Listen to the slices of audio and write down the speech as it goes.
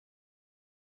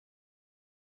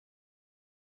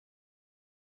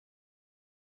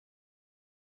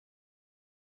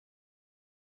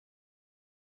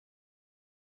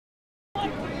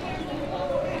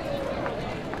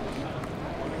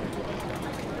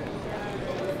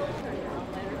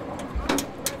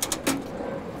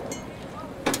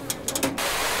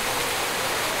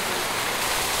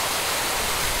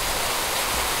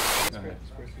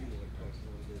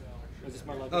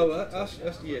Yeah,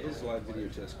 his live video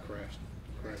test crashed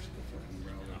the fucking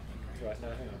browser. Right, no,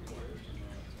 hang on.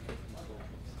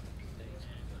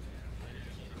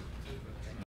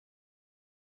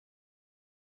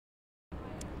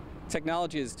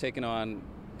 Technology has taken on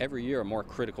every year a more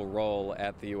critical role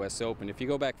at the US Open. If you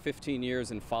go back 15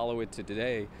 years and follow it to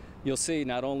today, you'll see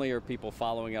not only are people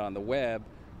following it on the web,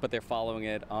 but they're following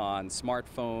it on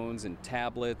smartphones and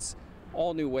tablets,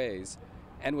 all new ways.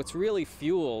 And what's really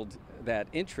fueled that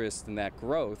interest and that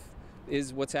growth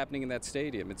is what's happening in that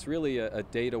stadium. It's really a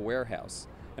data warehouse.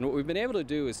 And what we've been able to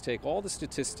do is take all the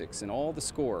statistics and all the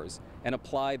scores and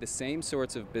apply the same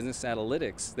sorts of business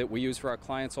analytics that we use for our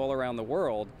clients all around the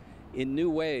world in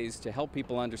new ways to help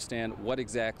people understand what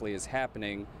exactly is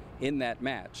happening in that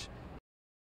match.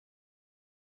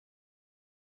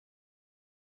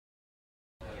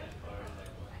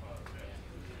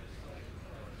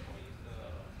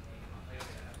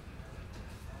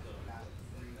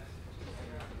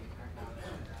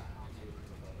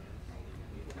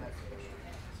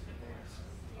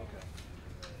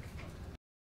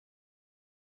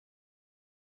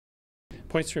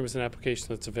 PointStream is an application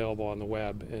that's available on the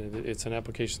web, and it's an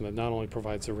application that not only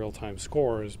provides the real-time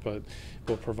scores, but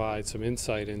will provide some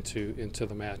insight into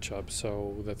the matchup.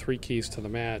 So the 3 keys to the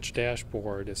match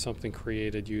dashboard is something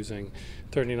created using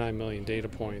 39 million data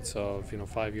points of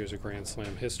 5 years of Grand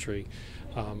Slam history,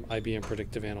 IBM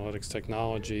predictive analytics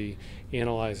technology,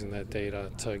 analyzing that data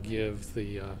to give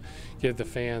the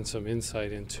fans some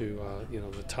insight into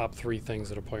the top 3 things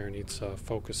that a player needs to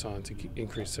focus on to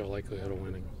increase their likelihood of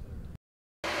winning.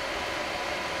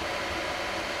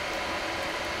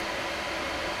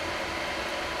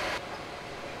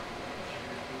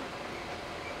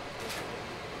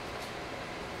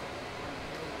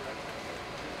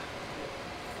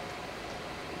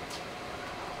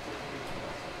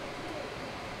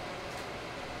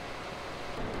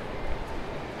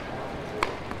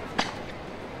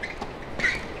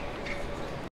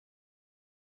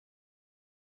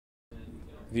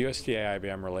 The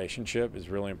USTA-IBM relationship is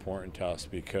really important to us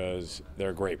because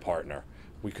they're a great partner.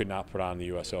 We could not put on the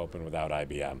US Open without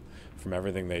IBM. From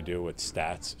everything they do with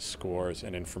stats, scores,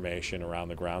 and information around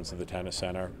the grounds of the tennis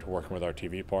center, to working with our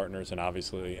TV partners, and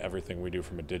obviously everything we do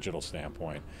from a digital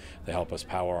standpoint. They help us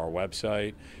power our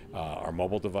website, our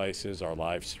mobile devices, our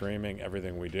live streaming,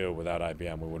 everything we do. Without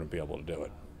IBM, we wouldn't be able to do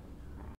it.